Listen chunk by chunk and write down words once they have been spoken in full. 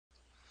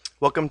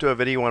Welcome to a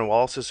video on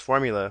Walliss's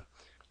formula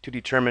to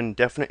determine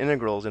definite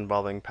integrals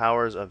involving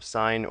powers of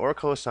sine or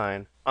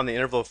cosine on the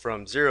interval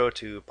from 0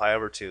 to pi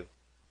over 2.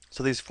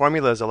 So these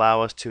formulas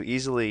allow us to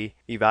easily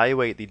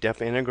evaluate the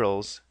definite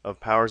integrals of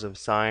powers of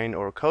sine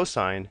or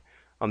cosine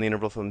on the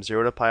interval from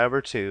 0 to pi over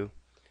 2.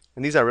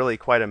 And these are really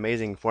quite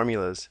amazing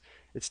formulas.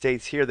 It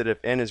states here that if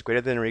n is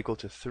greater than or equal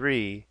to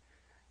 3,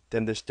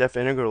 then this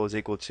definite integral is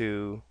equal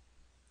to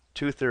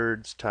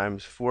 2/3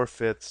 times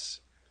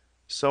 4/5,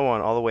 so on,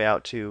 all the way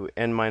out to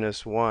n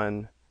minus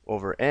 1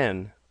 over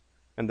n,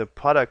 and the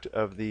product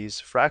of these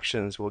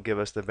fractions will give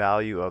us the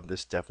value of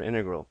this definite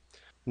integral.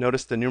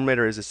 Notice the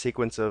numerator is a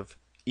sequence of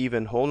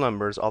even whole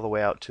numbers all the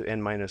way out to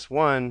n minus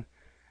 1,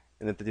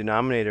 and that the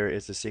denominator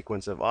is a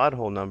sequence of odd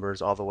whole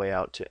numbers all the way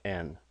out to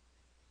n.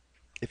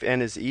 If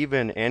n is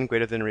even and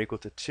greater than or equal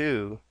to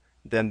 2,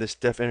 then this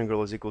definite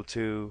integral is equal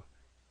to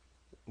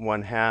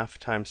 1/2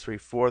 times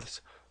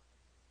 3/4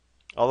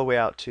 all the way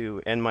out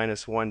to n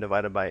minus 1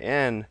 divided by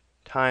n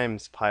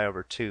times pi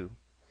over 2.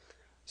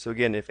 So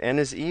again, if n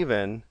is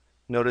even,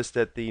 notice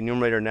that the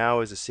numerator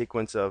now is a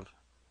sequence of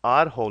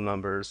odd whole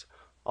numbers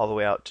all the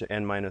way out to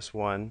n minus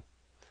 1,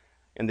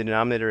 and the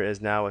denominator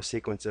is now a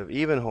sequence of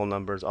even whole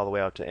numbers all the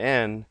way out to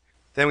n.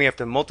 Then we have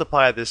to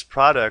multiply this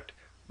product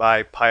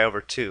by pi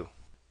over 2.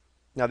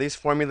 Now these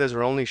formulas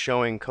are only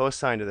showing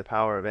cosine to the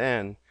power of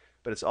n,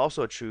 but it's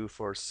also true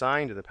for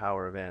sine to the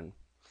power of n.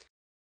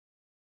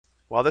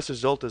 While this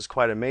result is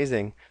quite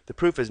amazing, the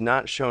proof is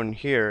not shown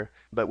here,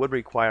 but would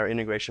require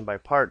integration by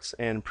parts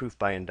and proof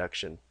by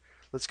induction.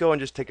 Let's go and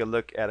just take a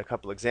look at a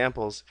couple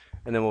examples,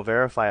 and then we'll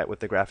verify it with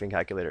the graphing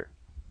calculator.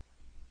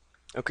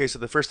 Okay, so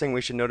the first thing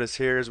we should notice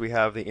here is we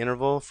have the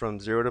interval from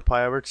 0 to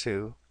pi over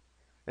 2,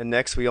 and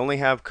next we only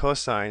have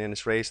cosine, and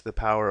it's raised to the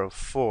power of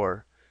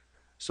 4.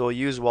 So we'll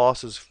use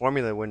Walliss's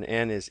formula when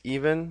n is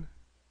even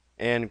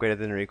and greater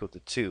than or equal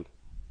to 2.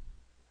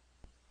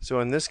 So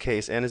in this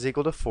case, n is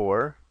equal to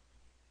 4.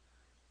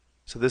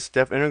 So this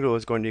definite integral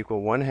is going to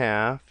equal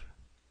 1/2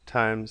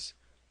 times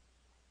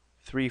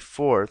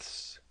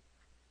 3/4.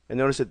 And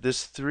notice that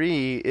this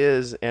 3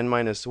 is n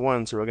minus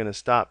 1, so we're going to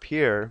stop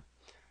here.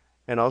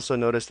 And also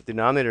notice that the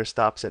denominator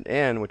stops at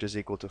n, which is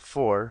equal to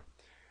 4.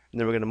 And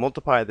then we're going to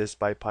multiply this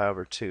by pi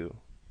over 2.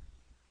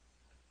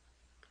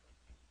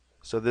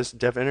 So this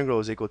definite integral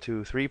is equal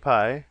to 3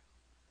 pi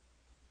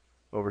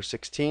over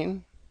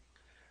 16.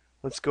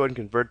 Let's go ahead and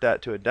convert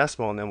that to a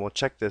decimal, and then we'll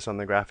check this on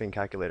the graphing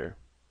calculator.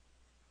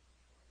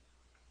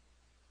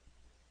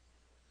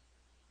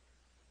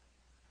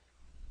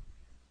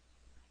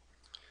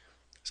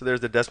 So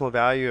there's the decimal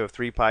value of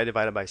 3 pi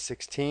divided by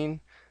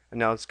 16. And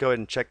now let's go ahead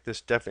and check this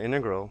definite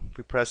integral. If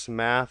we press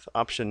math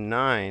option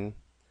 9,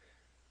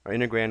 our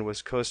integrand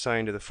was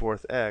cosine to the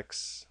 4th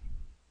x.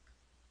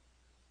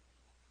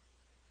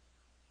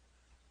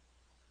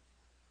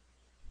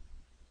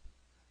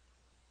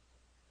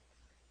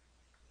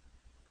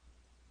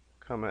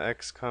 Comma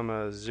x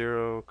comma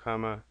 0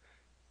 comma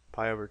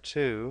pi over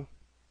 2.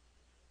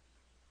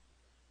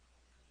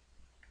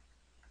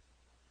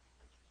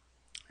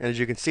 And as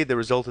you can see, the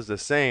result is the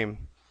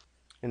same.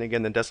 And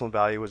again, the decimal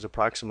value was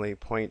approximately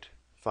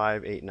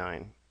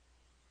 0.589.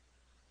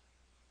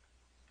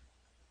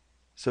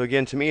 So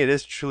again, to me, it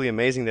is truly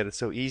amazing that it's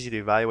so easy to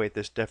evaluate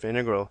this definite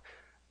integral,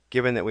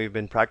 given that we've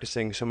been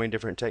practicing so many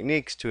different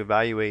techniques to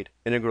evaluate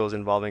integrals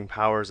involving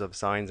powers of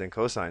sines and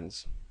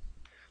cosines.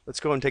 Let's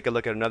go and take a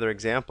look at another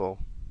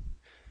example.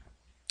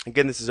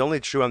 Again, this is only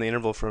true on the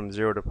interval from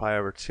 0 to pi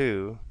over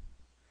 2.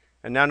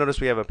 And now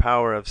notice we have a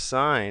power of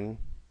sine.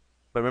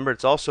 But remember,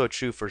 it's also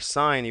true for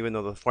sine, even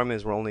though the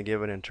formulas were only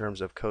given in terms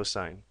of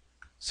cosine.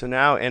 So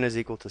now n is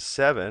equal to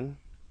 7.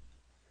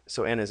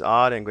 So n is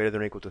odd and greater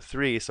than or equal to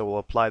 3, so we'll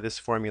apply this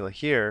formula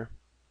here.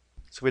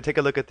 So if we take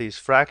a look at these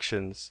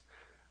fractions,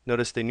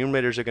 notice the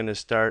numerators are going to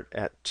start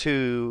at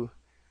 2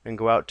 and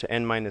go out to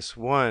n minus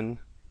 1,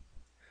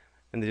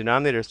 and the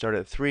denominators start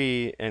at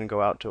 3 and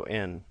go out to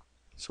n.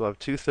 So we'll have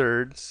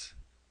 2/3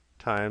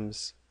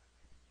 times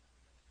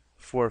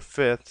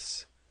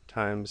 4/5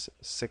 times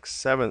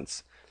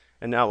 6/7.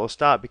 And now we'll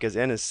stop because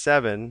n is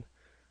 7,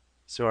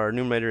 so our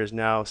numerator is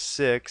now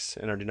 6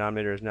 and our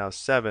denominator is now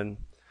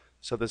 7.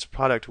 So this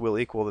product will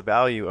equal the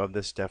value of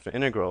this definite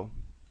integral.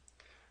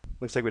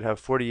 Looks like we'd have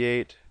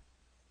 48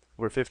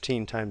 over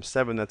 15 times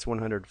 7, that's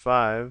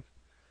 105.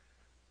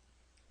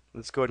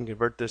 Let's go ahead and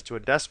convert this to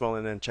a decimal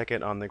and then check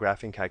it on the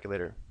graphing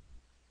calculator.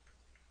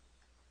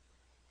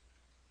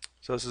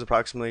 So this is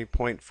approximately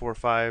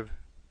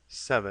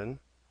 0.457.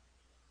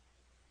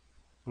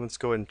 Let's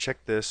go ahead and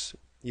check this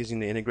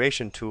using the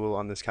integration tool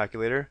on this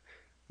calculator.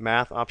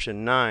 Math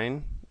option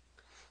 9.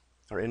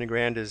 Our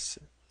integrand is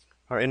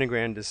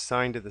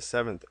sine to the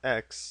 7th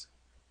x.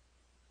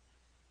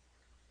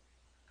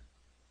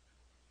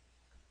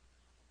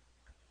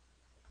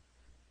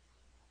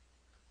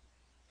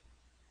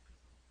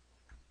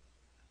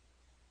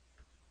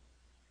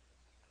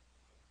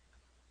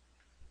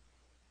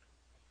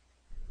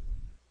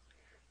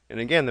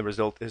 And again, the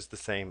result is the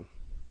same.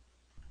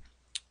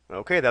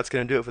 Okay, that's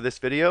going to do it for this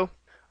video.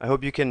 I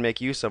hope you can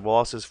make use of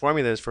Walliss's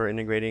formulas for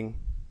integrating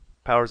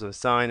powers of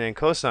sine and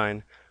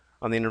cosine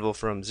on the interval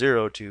from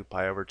 0 to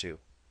pi over 2.